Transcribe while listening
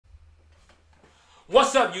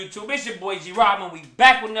What's up, YouTube? It's your boy G Robin. We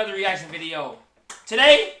back with another reaction video.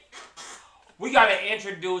 Today, we gotta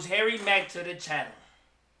introduce Harry Mack to the channel.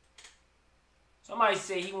 Somebody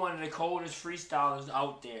say he one of the coldest freestylers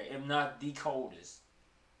out there, if not the coldest.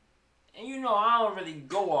 And you know, I don't really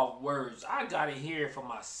go off words. I gotta hear it for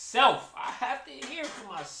myself. I have to hear it for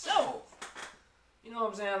myself. You know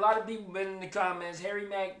what I'm saying? A lot of people been in the comments, Harry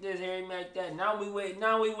Mack this, Harry Mack that. Now we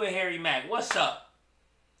with Harry Mack. What's up?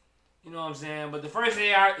 You know what I'm saying? But the first thing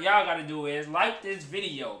y'all gotta do is like this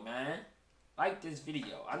video, man. Like this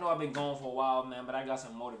video. I know I've been going for a while, man, but I got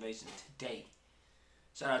some motivation today.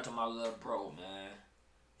 Shout out to my little bro, man.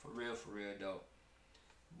 For real though.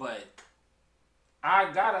 But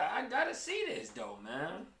I gotta see this though,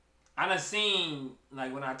 man. I done seen,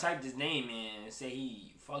 like, when I typed his name in and say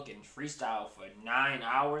he fucking freestyle for 9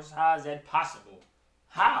 hours. How is that possible?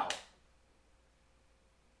 How?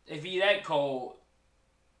 If he that cold,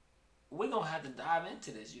 we gonna have to dive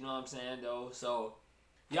into this, you know what I'm saying, though? So,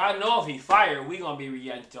 y'all know if he fired, we gonna be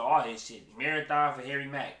reacting to all his shit. Marathon for Harry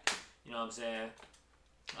Mack, you know what I'm saying?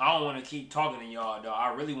 I don't want to keep talking to y'all, though.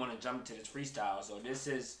 I really want to jump into this freestyle. So, this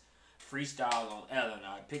is Freestyle on Ellen.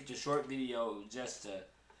 I picked a short video just to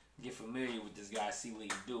get familiar with this guy, see what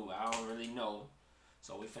he do. I don't really know.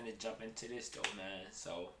 So, we finna jump into this, though, man.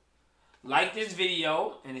 So, like this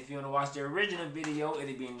video, and if you want to watch the original video,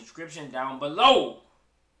 it'll be in the description down below.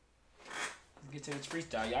 Let's get to this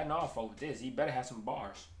freestyle. Y'all know I fuck with this. He better have some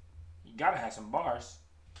bars. You gotta have some bars.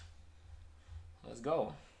 Let's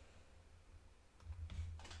go.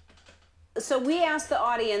 So we asked the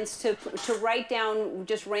audience to write down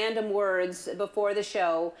just random words before the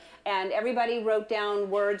show, and everybody wrote down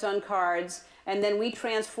words on cards, and then we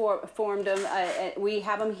transformed them. We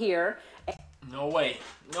have them here. No way.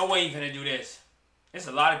 No way you finna do this. There's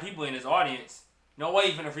a lot of people in this audience. No way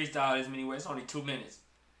you finna freestyle this many words. It's only 2 minutes.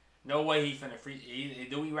 No way he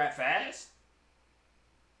finna do we rap fast?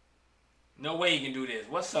 No way he can do this.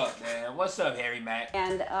 What's up, man? What's up, Harry Mack?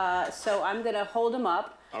 And so I'm gonna hold him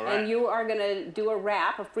up, all right, and you are gonna do a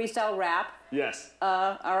rap, a freestyle rap. Yes.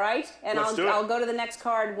 All right, and I'll go to the next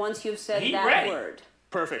card once you've said that word.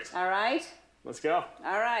 Perfect. All right. Let's go.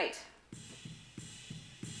 All right.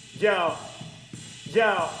 Yo.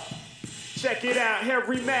 Check it out,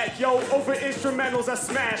 Harry Mack, yo, over instrumentals I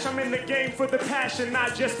smash. I'm in the game for the passion,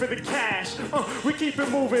 not just for the cash. We keep it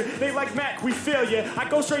moving, they like Mack, we feel ya. I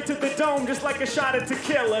go straight to the dome, just like a shot at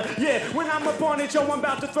tequila. Yeah, when I'm up on it, yo, I'm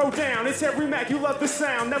about to throw down. It's Harry Mack, you love the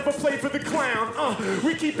sound, never play for the clown.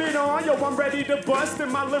 We keep it on, yo, I'm ready to bust.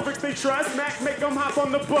 And my lyrics they trust, Mack make them hop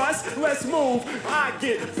on the bus. Let's move, I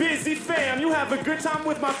get busy, fam. You have a good time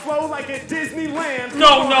with my flow like at Disneyland.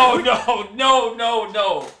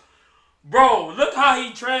 No. Bro, look how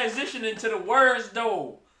he transitioned into the words,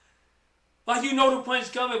 though. Like, you know the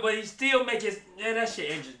punch coming, but he still make his... Yeah, that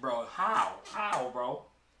shit inches, bro. How? How, bro?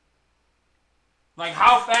 Like,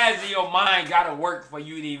 how fast do your mind gotta work for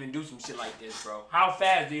you to even do some shit like this, bro? How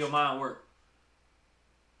fast do your mind work?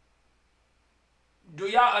 Do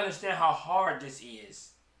y'all understand how hard this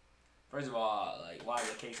is? First of all, like, why is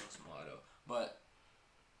the cake so small, though? But,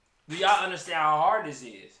 do y'all understand how hard this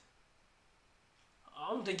is? I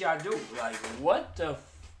don't think y'all do. Like, what the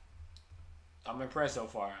I'm impressed so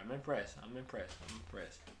far. I'm impressed.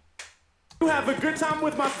 You have a good time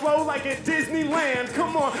with my flow like at Disneyland.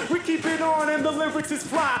 Come on, we keep it on and the lyrics is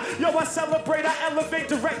fly. Yo, I celebrate, I elevate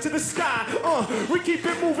direct to the sky. We keep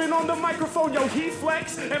it moving on the microphone. Yo, he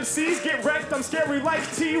flex, MCs get wrecked. I'm scary like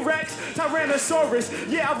T-Rex,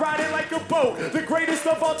 Tyrannosaurus. Yeah, I ride it like a boat. The greatest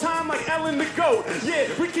of all time like Ellen the GOAT. Yeah,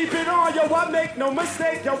 we keep it on. Yo, I make no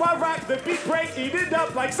mistake. Yo, I rock the beat break, eat it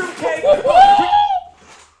up like some cake.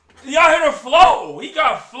 Y'all hear the flow. He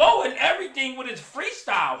got flow and everything with his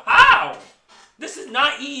freestyle. How? This is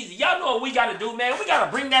not easy. Y'all know what we gotta do, man. We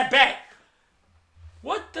gotta bring that back.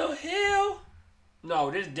 What the hell?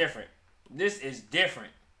 No, this is different. This is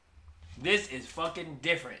different. This is fucking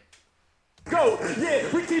different. Go, yeah,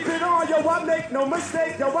 we keep it on, yo, I make no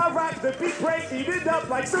mistake. Yo, I rock the beat break, eat it up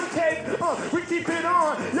like some cake. We keep it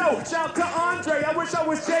on, yo, shout to Andre. I wish I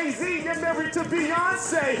was Jay-Z and married to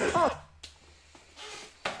Beyonce.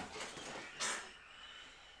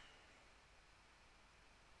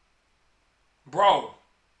 Bro,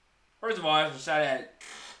 first of all, that's a shot at.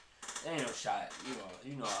 There ain't no shot.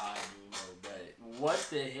 You know how I do, but what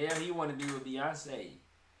the hell he want to do with Beyonce?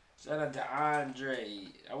 Shout out to Andre.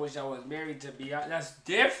 I wish I was married to Beyonce. That's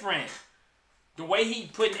different. The way he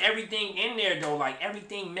putting everything in there, though, like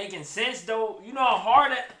everything making sense, though. You know how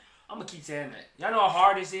hard that. I'm gonna keep saying that. Y'all know how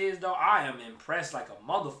hard this is, though. I am impressed like a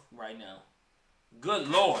mother right now. Good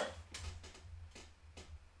Lord.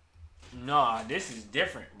 Nah, this is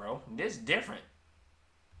different, bro. This is different.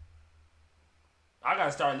 I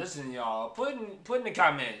gotta start listening, y'all. Put in the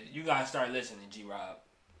comments. You gotta start listening, G-Rob.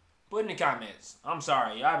 Put in the comments. I'm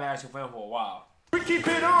sorry. I've been asking for him for a while. We keep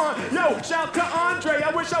it on, yo, shout to Andre.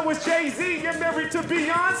 I wish I was Jay-Z and married to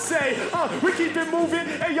Beyonce. We keep it moving,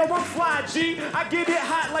 hey yo, I'm fly G. I get it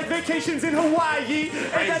hot like vacations in Hawaii.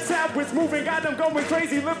 And that's how it's moving, got them going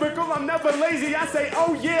crazy. Lyrical, I'm never lazy. I say,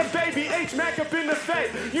 oh yeah, baby, H Mack up in the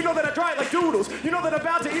face. You know that I dry it like doodles. You know that I'm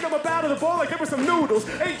about to eat them up out of the bowl like there were some noodles.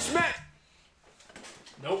 H Mack.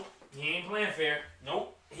 Nope, he ain't playing fair.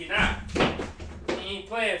 Nope, he not. He ain't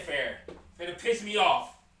playing fair. Finna piss me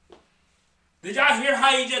off. Did y'all hear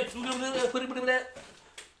how he just put it that?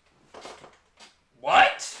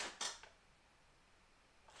 What?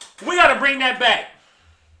 We gotta bring that back.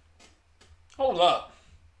 Hold up.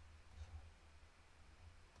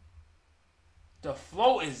 The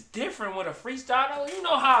flow is different with a freestyle. You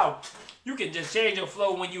know how you can just change your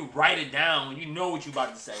flow when you write it down, when you know what you're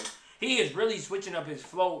about to say. He is really switching up his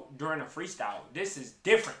flow during a freestyle. This is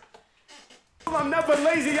different. I'm never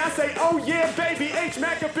lazy, I say, oh yeah, baby, H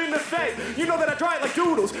Mack up in the face. You know that I dry it like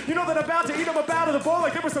doodles. You know that I'm about to eat them up out of the bowl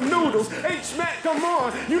like there were some noodles. H Mack, come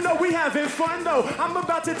on, you know we having fun though. I'm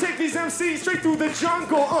about to take these MCs straight through the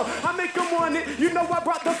jungle. I make them want it, you know I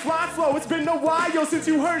brought the fly flow. It's been a while since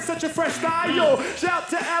you heard such a fresh style. Shout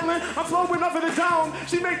to Ellen, I'm flowing over the dome.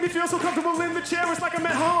 She make me feel so comfortable in the chair, it's like I'm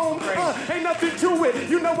at home. Ain't nothing to it,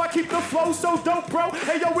 you know I keep the flow so dope, bro.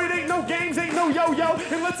 Hey yo, it ain't no games, ain't no yo-yo.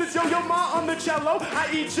 Unless it's yo-yo ma on the cello, I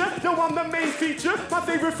eat ya. Yo, I'm the main feature. My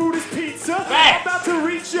favorite food is pizza. I'm about to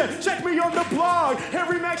reach ya. Check me on the blog.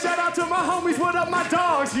 Harry Mack, shout out to my homies. What up, my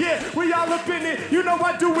dogs? Yeah, we all up in it. You know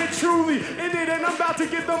I do it truly. In it, and I'm about to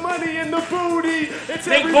get the money and the booty. It's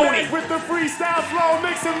Harry Mack with the freestyle flow.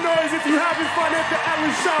 Make some noise if you having fun at the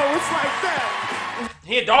Ellen show. It's like that.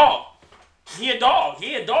 He a dog. He a dog.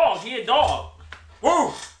 He a dog. He a dog.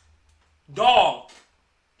 Woo! Dog.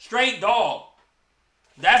 Straight dog.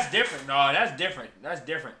 That's different, no. That's different. That's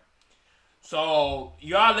different. So,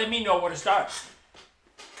 y'all let me know where to start.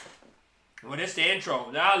 Well, this the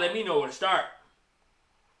intro. Now let me know where to start.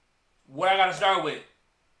 What I gotta start with.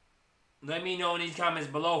 Let me know in these comments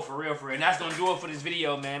below, for real, for real. And that's gonna do it for this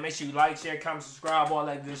video, man. Make sure you like, share, comment, subscribe, all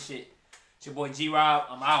that good shit. It's your boy G-Rob.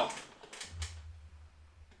 I'm out.